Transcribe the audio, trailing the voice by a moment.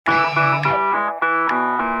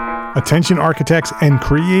Attention architects and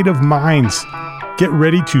creative minds, get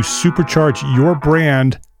ready to supercharge your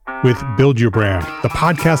brand with Build Your Brand, the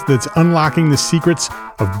podcast that's unlocking the secrets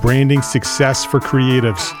of branding success for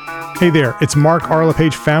creatives. Hey there, it's Mark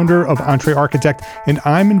Arlepage, founder of Entre Architect, and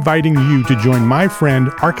I'm inviting you to join my friend,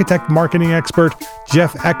 architect marketing expert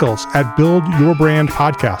Jeff Eccles at Build Your Brand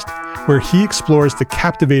podcast, where he explores the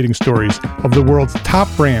captivating stories of the world's top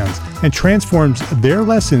brands and transforms their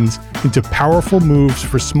lessons into powerful moves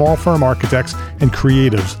for small firm architects and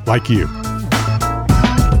creatives like you.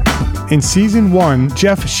 In Season 1,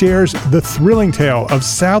 Jeff shares the thrilling tale of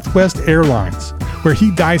Southwest Airlines, where he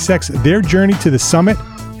dissects their journey to the summit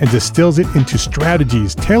and distills it into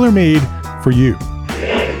strategies tailor-made for you.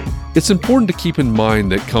 It's important to keep in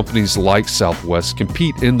mind that companies like Southwest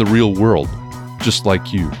compete in the real world, just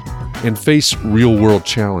like you, and face real-world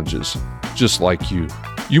challenges, just like you.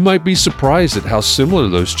 You might be surprised at how similar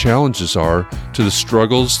those challenges are to the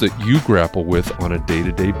struggles that you grapple with on a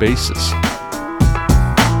day-to-day basis.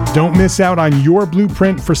 Don't miss out on your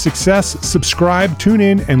blueprint for success. Subscribe, tune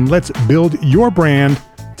in, and let's build your brand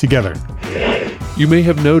together. You may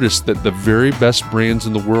have noticed that the very best brands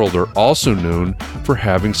in the world are also known for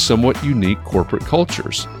having somewhat unique corporate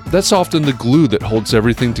cultures. That's often the glue that holds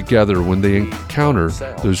everything together when they encounter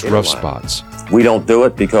those rough spots. We don't do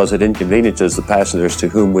it because it inconveniences the passengers to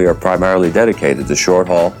whom we are primarily dedicated, the short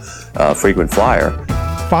haul, frequent flyer.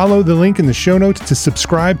 Follow the link in the show notes to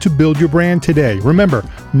subscribe to Build Your Brand today. Remember,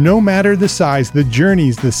 no matter the size, the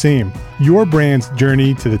journey's the same. Your brand's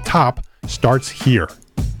journey to the top starts here.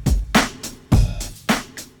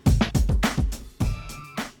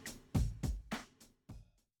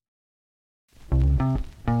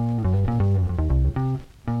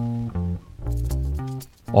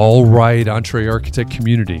 All right, Entre Architect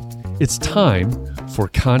community, it's time for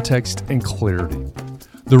context and clarity.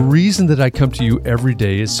 The reason that I come to you every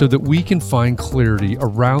day is so that we can find clarity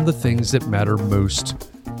around the things that matter most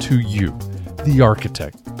to you, the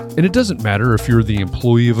architect. And it doesn't matter if you're the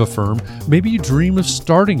employee of a firm. Maybe you dream of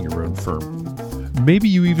starting your own firm. Maybe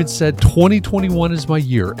you even said 2021 is my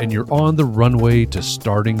year and you're on the runway to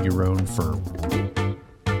starting your own firm.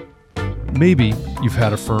 Maybe you've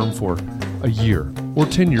had a firm for a year or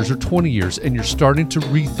 10 years or 20 years and you're starting to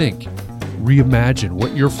rethink, reimagine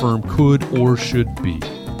what your firm could or should be.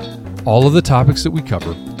 All of the topics that we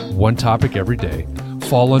cover, one topic every day,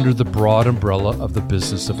 fall under the broad umbrella of the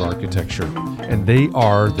business of architecture, and they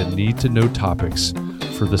are the need-to-know topics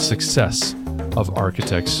for the success of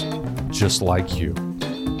architects just like you.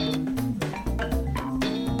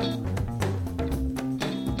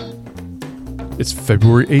 It's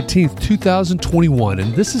February 18th, 2021,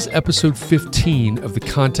 and this is episode 15 of the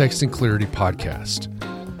Context and Clarity podcast.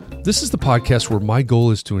 This is the podcast where my goal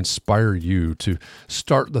is to inspire you to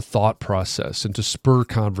start the thought process and to spur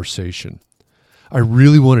conversation. I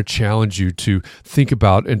really want to challenge you to think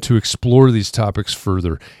about and to explore these topics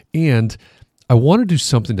further, and I want to do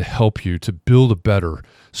something to help you to build a better,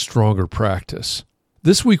 stronger practice.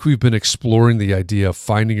 This week, we've been exploring the idea of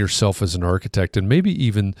finding yourself as an architect and maybe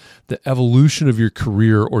even the evolution of your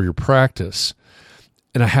career or your practice.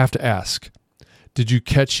 And I have to ask, did you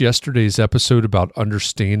catch yesterday's episode about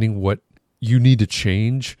understanding what you need to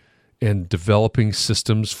change and developing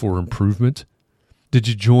systems for improvement? Did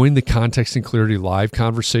you join the Context and Clarity live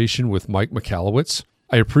conversation with Mike Michalowicz?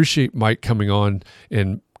 I appreciate Mike coming on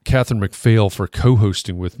and Catherine McPhail for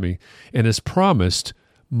co-hosting with me. And as promised,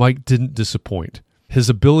 Mike didn't disappoint. His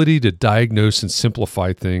ability to diagnose and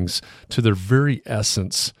simplify things to their very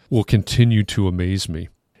essence will continue to amaze me.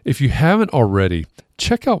 If you haven't already,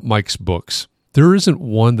 check out Mike's books. There isn't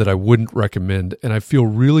one that I wouldn't recommend, and I feel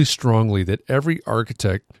really strongly that every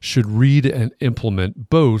architect should read and implement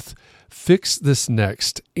both Fix This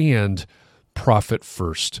Next and Profit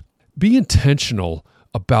First. Be intentional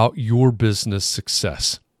about your business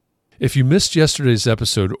success. If you missed yesterday's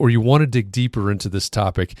episode or you want to dig deeper into this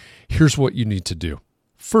topic, here's what you need to do.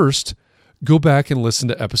 First, go back and listen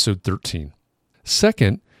to episode 13.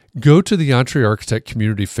 Second, go to the Entre Architect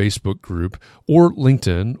Community Facebook group or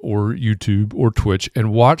LinkedIn or YouTube or Twitch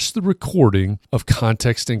and watch the recording of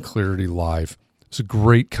Context and Clarity Live. It's a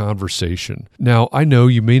great conversation. Now, I know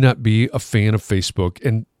you may not be a fan of Facebook,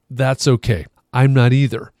 and that's okay. I'm not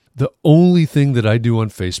either. The only thing that I do on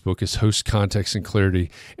Facebook is host Context and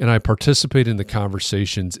Clarity, and I participate in the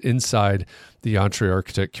conversations inside the Entre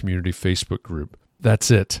Architect Community Facebook group.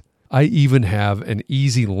 That's it. I even have an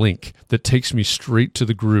easy link that takes me straight to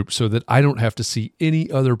the group so that I don't have to see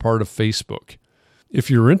any other part of Facebook.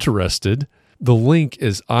 If you're interested, the link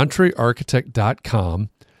is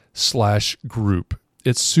entrearchitect.com/group.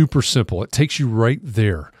 It's super simple. It takes you right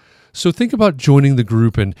there. So think about joining the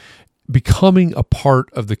group and becoming a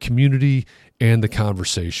part of the community and the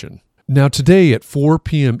conversation. Now, today at 4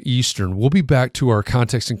 p.m. Eastern, we'll be back to our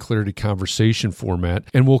Context and Clarity conversation format,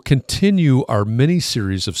 and we'll continue our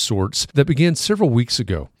mini-series of sorts that began several weeks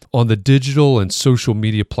ago on the digital and social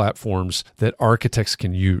media platforms that architects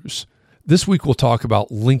can use. This week, we'll talk about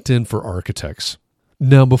LinkedIn for architects.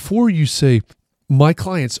 Now, before you say, my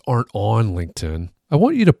clients aren't on LinkedIn, I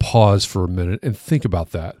want you to pause for a minute and think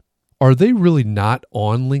about that. Are they really not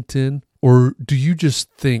on LinkedIn, or do you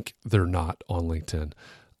just think they're not on LinkedIn?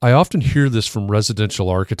 I often hear this from residential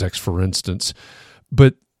architects, for instance,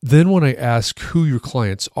 but then when I ask who your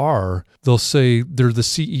clients are, they'll say they're the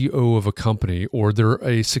CEO of a company or they're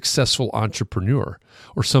a successful entrepreneur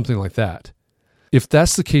or something like that. If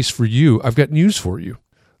that's the case for you, I've got news for you.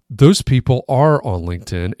 Those people are on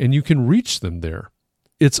LinkedIn and you can reach them there.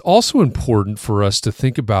 It's also important for us to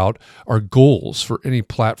think about our goals for any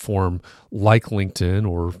platform like LinkedIn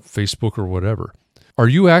or Facebook or whatever. Are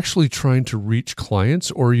you actually trying to reach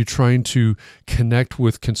clients, or are you trying to connect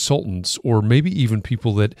with consultants or maybe even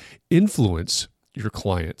people that influence your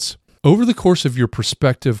clients? Over the course of your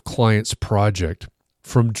prospective client's project,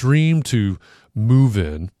 from dream to move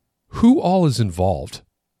in, who all is involved?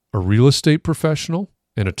 A real estate professional,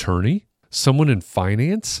 an attorney, someone in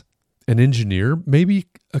finance, an engineer, maybe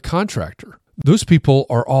a contractor. Those people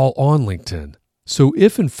are all on LinkedIn. So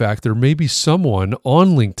if in fact there may be someone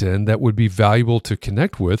on LinkedIn that would be valuable to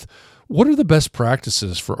connect with, what are the best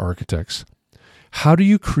practices for architects? How do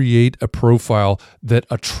you create a profile that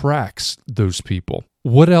attracts those people?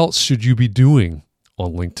 What else should you be doing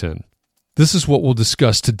on LinkedIn? This is what we'll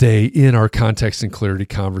discuss today in our Context and Clarity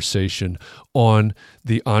conversation on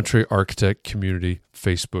the EntreArchitect Community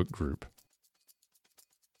Facebook group.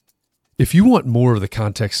 If you want more of the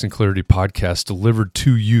Context and Clarity podcast delivered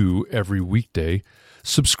to you every weekday,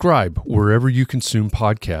 subscribe wherever you consume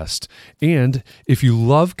podcasts. And if you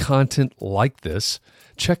love content like this,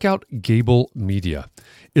 check out Gable Media.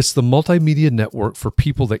 It's the multimedia network for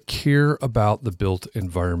people that care about the built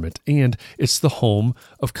environment, and it's the home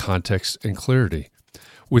of Context and Clarity.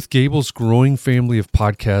 With Gable's growing family of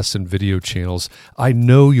podcasts and video channels, I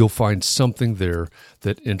know you'll find something there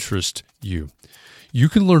that interests you. You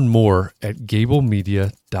can learn more at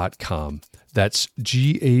gablemedia.com. That's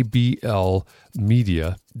GABL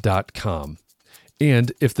media.com.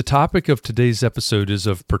 And if the topic of today's episode is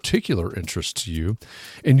of particular interest to you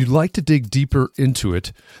and you'd like to dig deeper into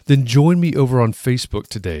it, then join me over on Facebook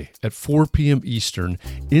today at 4 p.m. Eastern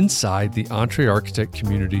inside the EntreArchitect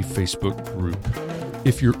Community Facebook group.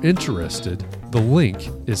 If you're interested, the link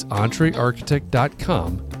is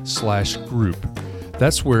entrearchitect.com/group.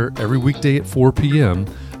 That's where every weekday at 4 p.m.,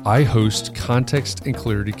 I host Context and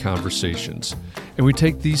Clarity conversations. And we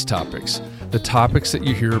take these topics, the topics that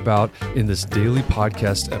you hear about in this daily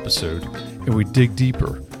podcast episode, and we dig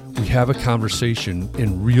deeper. We have a conversation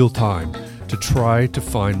in real time to try to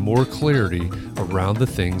find more clarity around the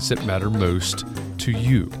things that matter most to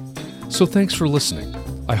you. So thanks for listening.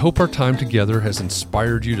 I hope our time together has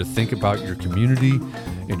inspired you to think about your community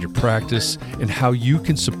and your practice and how you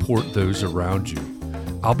can support those around you.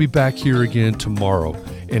 I'll be back here again tomorrow.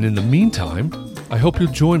 And in the meantime, I hope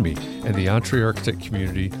you'll join me and the EntreArchitect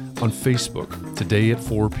community on Facebook today at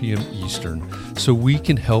 4 p.m. Eastern so we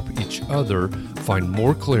can help each other find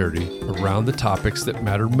more clarity around the topics that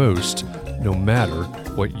matter most, no matter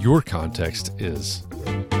what your context is.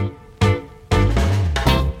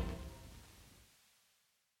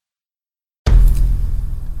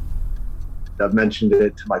 I've mentioned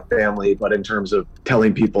it to my family, but in terms of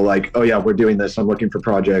telling people like, oh yeah, we're doing this, I'm looking for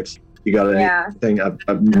projects, you got anything?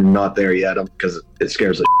 I'm not there yet because it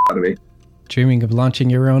scares the out of me. Dreaming of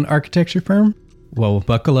launching your own architecture firm? Well,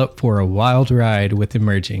 buckle up for a wild ride with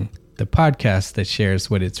Emerging, the podcast that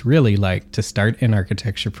shares what it's really like to start an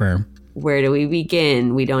architecture firm. Where do we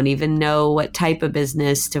begin? We don't even know what type of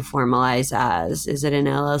business to formalize as. Is it an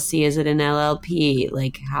LLC? Is it an LLP?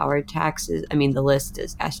 Like, how are taxes? I mean, the list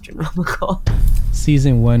is astronomical.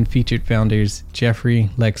 Season 1 featured founders Jeffrey,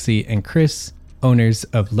 Lexi, and Chris, owners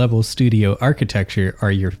of Level Studio Architecture,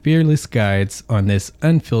 are your fearless guides on this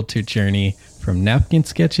unfiltered journey from napkin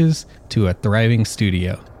sketches to a thriving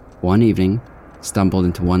studio. One evening, stumbled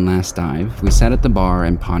into one last dive, we sat at the bar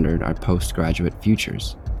and pondered our postgraduate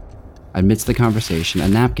futures. Amidst the conversation, a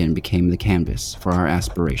napkin became the canvas for our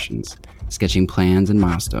aspirations, sketching plans and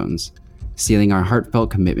milestones, sealing our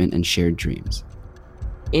heartfelt commitment and shared dreams.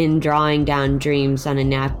 In drawing down dreams on a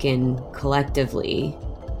napkin collectively,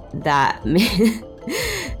 that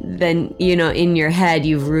then, you know, in your head,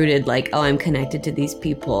 you've rooted like, oh, I'm connected to these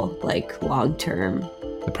people, like long term.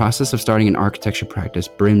 The process of starting an architecture practice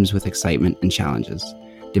brims with excitement and challenges,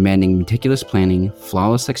 demanding meticulous planning,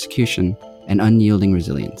 flawless execution, and unyielding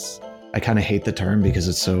resilience. I kind of hate the term because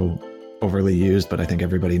it's so overly used, but I think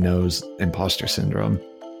everybody knows imposter syndrome.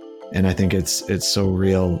 And I think it's so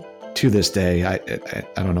real to this day. I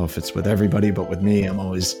don't know if it's with everybody, but with me, I'm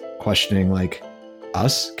always questioning, like,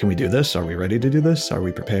 us? Can we do this? Are we ready to do this? Are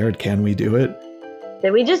we prepared? Can we do it?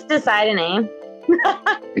 Did we just decide a name?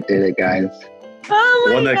 We did it, guys. Oh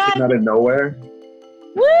my One that God. came out of nowhere.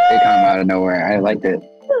 Woo! It came out of nowhere. I liked it.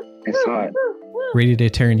 I saw it. Ready to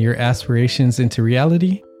turn your aspirations into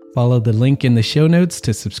reality? Follow the link in the show notes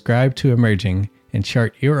to subscribe to Emerging and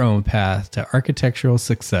chart your own path to architectural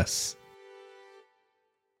success.